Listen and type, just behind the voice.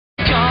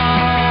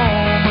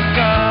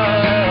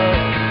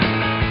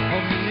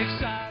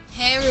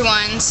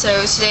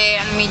so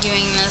today I'm going to be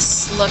doing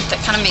this look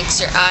that kind of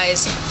makes your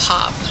eyes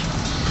pop.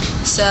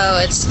 So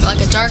it's like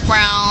a dark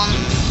brown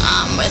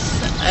with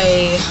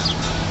a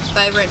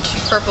vibrant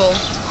purple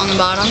on the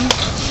bottom.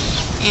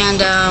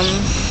 And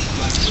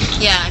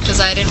yeah,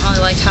 because I didn't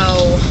really like how,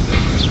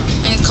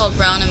 I think it's called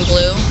brown and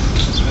blue.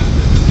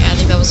 Yeah, I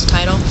think that was the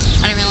title.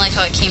 I didn't really like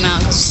how it came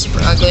out because it's super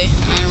ugly.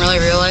 I didn't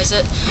really realize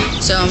it.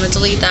 So I'm going to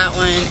delete that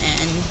one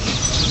and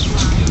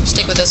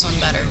stick with this one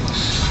better.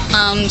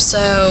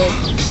 So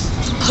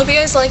hope you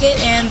guys like it,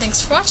 and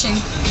thanks for watching.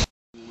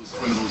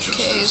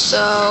 Okay,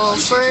 so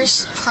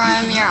first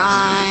prime your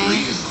eye.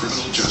 In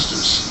criminal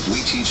justice,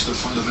 we teach the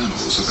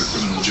fundamentals of the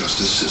criminal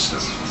justice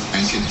system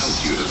and can help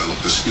you develop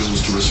the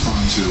skills to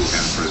respond to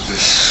and prevent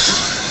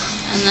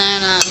crime. And then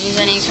use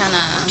any kind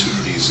of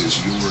opportunities is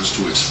yours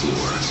to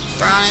explore.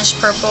 Brownish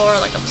purple or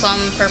like a plum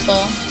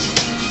purple.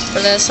 For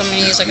this, I'm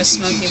going to use like a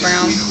smoky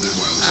brown instead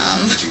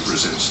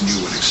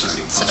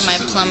of my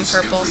plum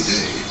purple.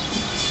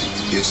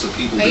 It's the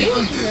people Are you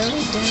behind really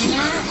it doing who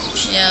matter that?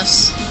 most.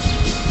 Yes.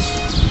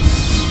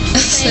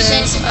 This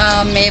is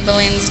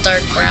Maybelline's dark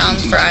brown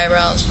for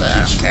eyebrows, but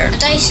I don't care. I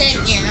thought you said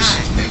you're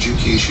not.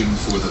 Education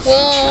for the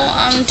Well,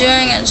 I'm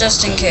doing it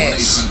just in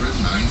case.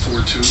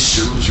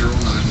 1-800-942-0099.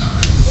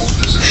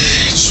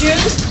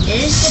 Truth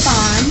is the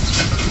bond.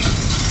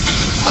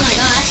 Oh my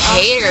gosh.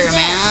 Hater,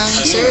 man.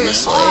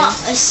 Seriously. Oh,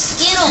 a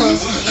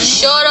Skittles.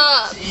 Shut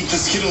up. Eat the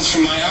Skittles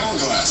from my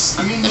hourglass.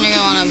 Then you're going to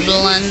want to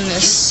blend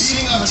this.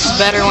 It looks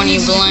better when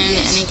you blend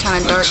any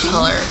kind of dark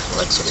color. It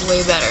looks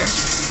way better.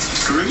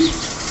 Groovy?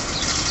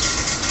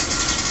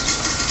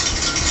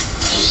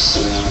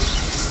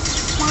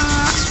 Oh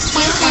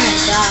my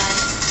god.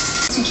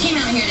 You came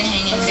out here to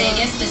hang in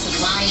Vegas. This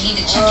is why you need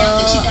to check out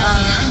the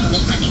 2009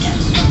 Look Honey Cup.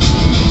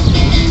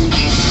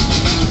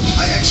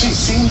 I actually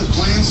seen the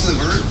plans for the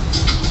vert.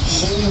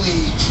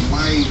 Holy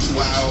my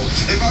wow.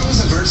 If I was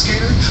a vert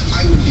skater,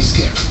 I would be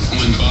scared.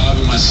 When Bob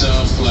and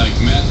myself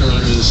met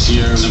earlier this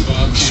year, and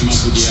Bob came up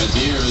with the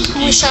idea,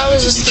 I wish I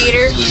was a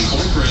skater.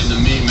 Incorporate the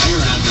me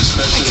ramp,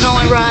 especially I can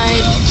only ride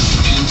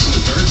into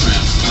the vert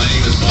ramp,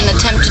 playing this and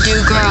attempt to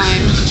do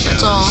grind.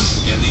 That's all.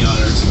 Get the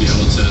honor to be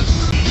able to.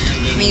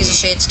 I'm going to use a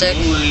shade stick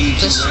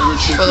just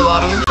for the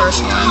bottom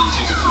personally.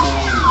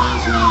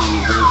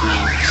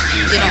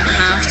 You don't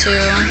have to.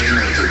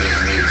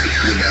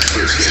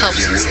 This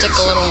helps it stick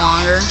a little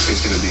longer. It's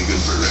going to be a good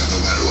vert ramp no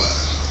matter what.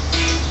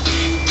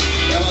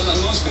 Yeah, well,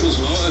 most people's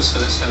motives for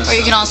this kind of Or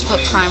you can also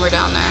put primer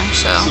down there.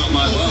 So. It's not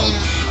my world.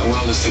 My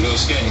world is to go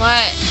skate.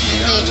 What?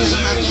 You know, there's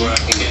areas where I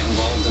can get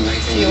involved and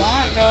make If things. you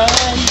want, go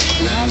ahead.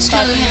 I'm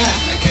stopping you.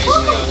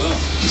 Occasionally I will.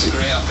 It's a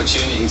great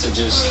opportunity to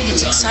just. He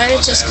gets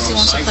excited just because he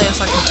wants to play a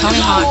fucking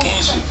Tony Hawk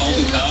game.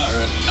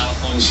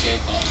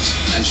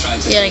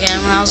 Yet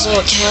again, when I was a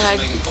little kid, I'd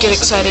get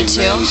excited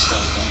too.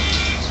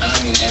 And I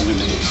mean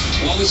everybody.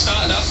 Well, we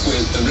started off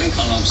with the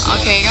Rincon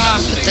obstacle. Okay, you're gonna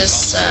put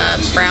this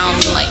brown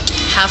like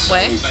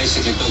halfway. We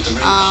basically built the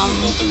Rincon,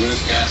 we built the roof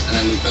gap, and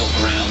then we built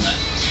around that.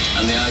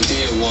 And the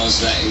idea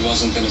was that it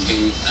wasn't going to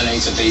be an A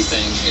to B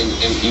thing.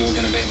 You were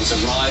going to be able to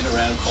ride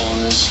around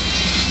corners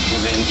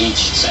within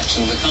each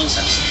section of the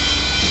concept.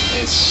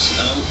 It's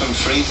an open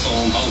free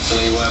form,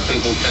 hopefully, where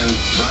people can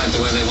ride the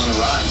way they want to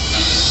ride.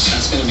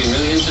 That's going to be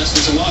really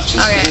interesting to watch.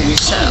 Okay,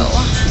 so,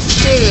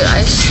 dude,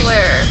 I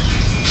swear,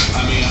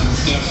 I mean, I'm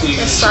definitely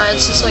this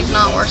side's just like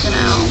not working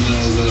out.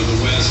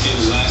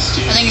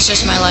 I think it's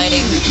just my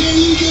lighting.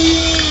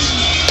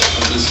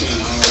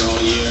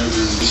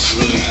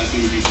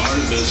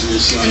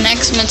 And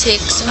next I'm going to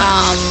take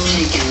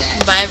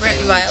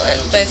Vibrant Violet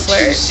by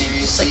Flirt,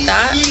 just like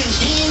that.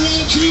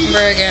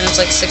 Remember again, it's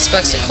like $6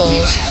 at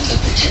Kohl's.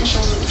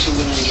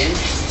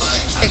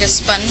 Take a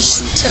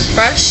sponge tip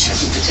brush and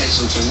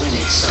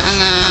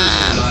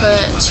then put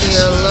it to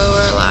your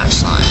lower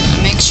lash line.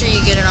 And make sure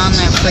you get it on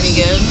there pretty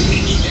good.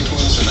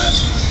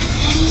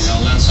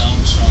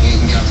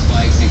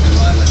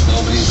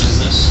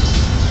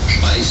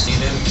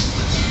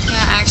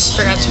 Yeah, I actually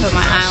forgot to put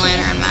my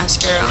eyeliner and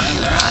mascara on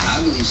the other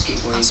eye.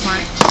 Not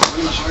smart.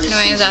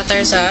 Anyways,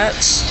 there's that.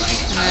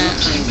 And then,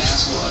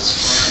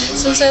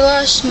 since I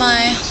lost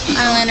my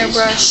eyeliner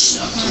brush,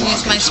 I'm going to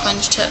use my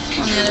sponge tip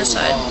on the other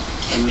side.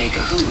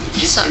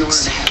 It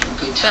sucks.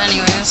 But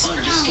anyways.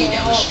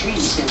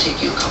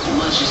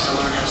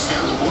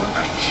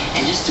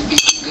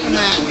 And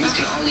then,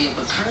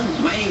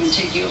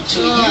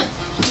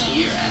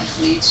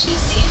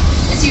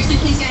 Seriously,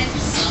 please, guys.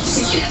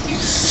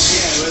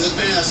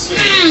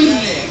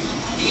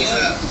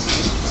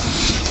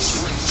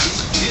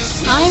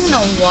 I don't even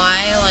know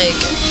why, like,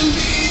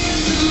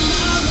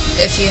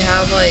 if you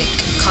have, like,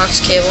 Cox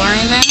cable or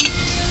anything,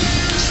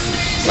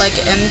 like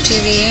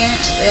MTV,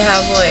 they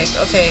have, like,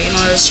 okay, you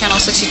know, there's channel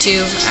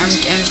 62,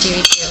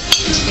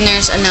 MTV2, and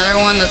there's another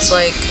one that's,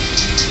 like,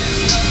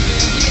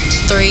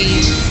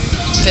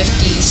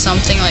 350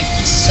 something, like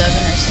 7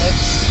 or 6,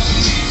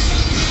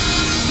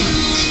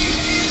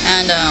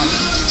 and,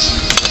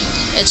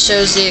 it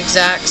shows the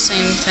exact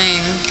same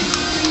thing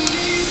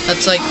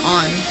that's, like,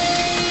 on.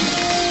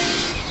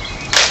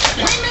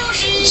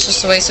 It's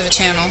just a waste of a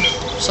channel.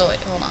 So wait,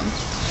 hold on.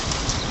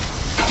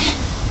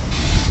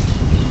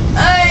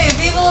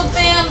 Leave little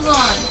bands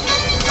on.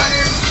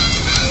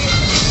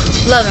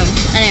 Love them.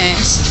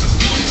 Anyways,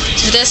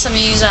 for this I'm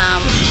gonna use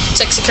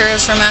Sexy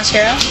Curves for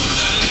mascara.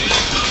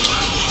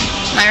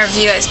 My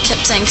review, I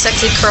kept saying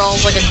sexy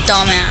curls like a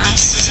dumbass.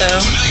 So,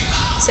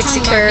 Sexy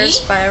Curves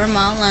by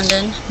Rimmel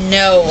London.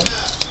 No.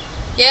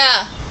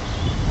 Yeah.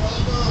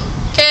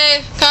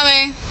 Okay,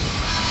 coming.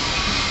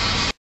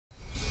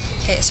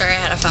 Okay, sorry, I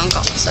had a phone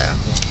call. So,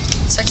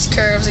 Sexy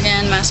Curves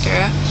again,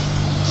 mascara.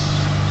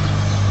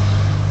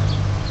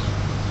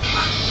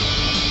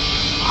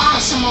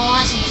 Awesome, we're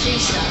watching free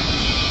stuff.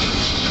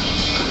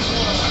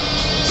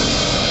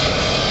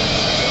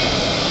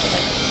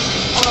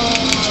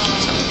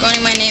 Going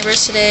to my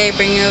neighbor's today,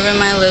 bringing over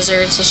my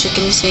lizard so she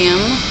can see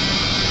him.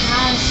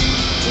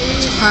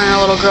 Her and her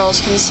little girls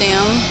can see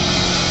him.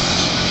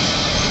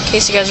 In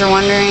case you guys are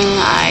wondering,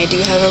 I do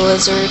have a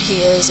lizard.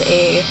 He is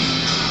a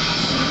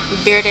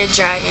bearded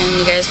dragon.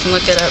 You guys can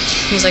look it up.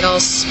 He's like all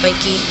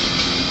spiky.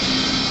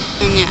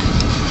 And yeah,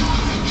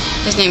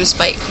 his name is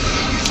Spike.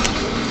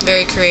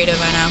 Very creative,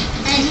 I know.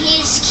 And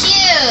he's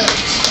cute.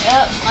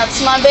 Yep,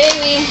 that's my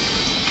baby.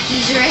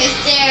 He's right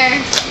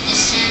there. He's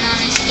sitting on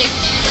his stick.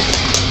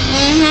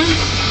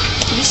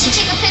 You should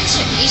take a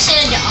picture. You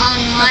said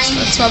online.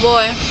 That's my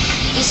boy.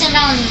 You said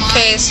online.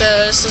 Okay, so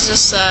this is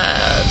just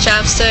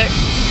chapstick.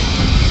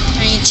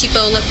 I need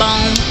cheapo lip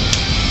balm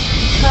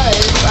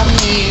because I'm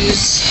gonna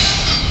use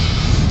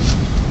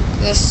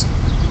this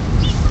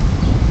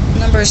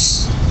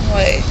number's,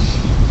 wait,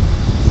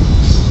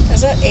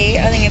 is that 8?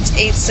 I think it's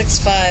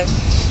 865.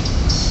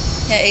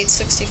 Yeah,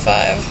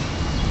 865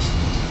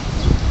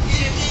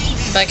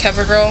 by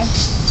CoverGirl.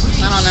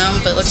 I don't know,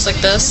 but it looks like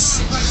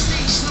this.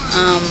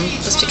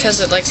 Just because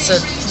it likes to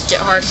get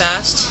hard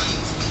fast.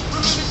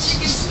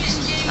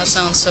 That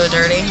sounds so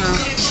dirty, huh?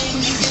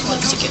 It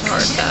likes to get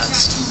hard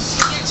fast.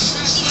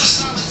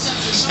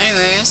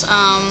 Anyways,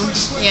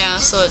 yeah,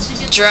 so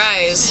it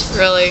dries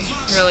really,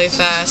 really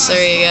fast.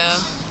 There you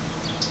go.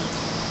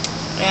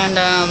 And,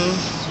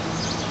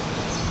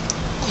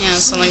 yeah,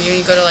 so like when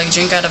you go to like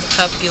drink out of a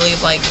cup, you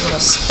leave like little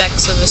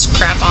specks of this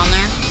crap on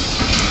there.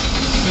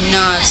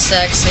 Not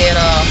sexy at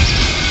all.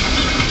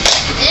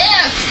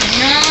 Yeah,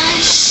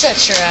 nice. Shut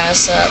your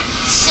ass up.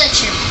 Shut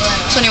your butt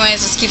up. So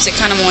anyways, this keeps it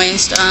kind of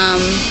moist.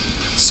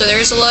 So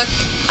there's a look.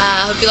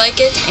 Hope you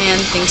like it,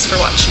 and thanks for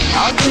watching.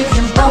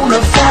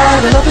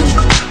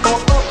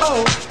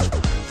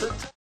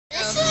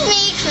 This is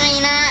me,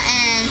 Karina,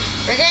 and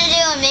we're going to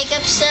do a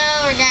makeup show.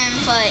 We're going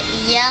to put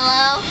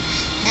yellow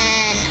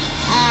and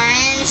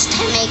orange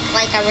to make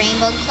like a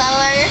rainbow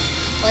color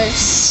with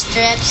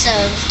strips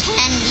of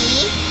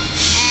candy.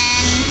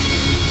 And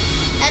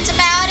that's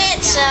about it.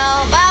 So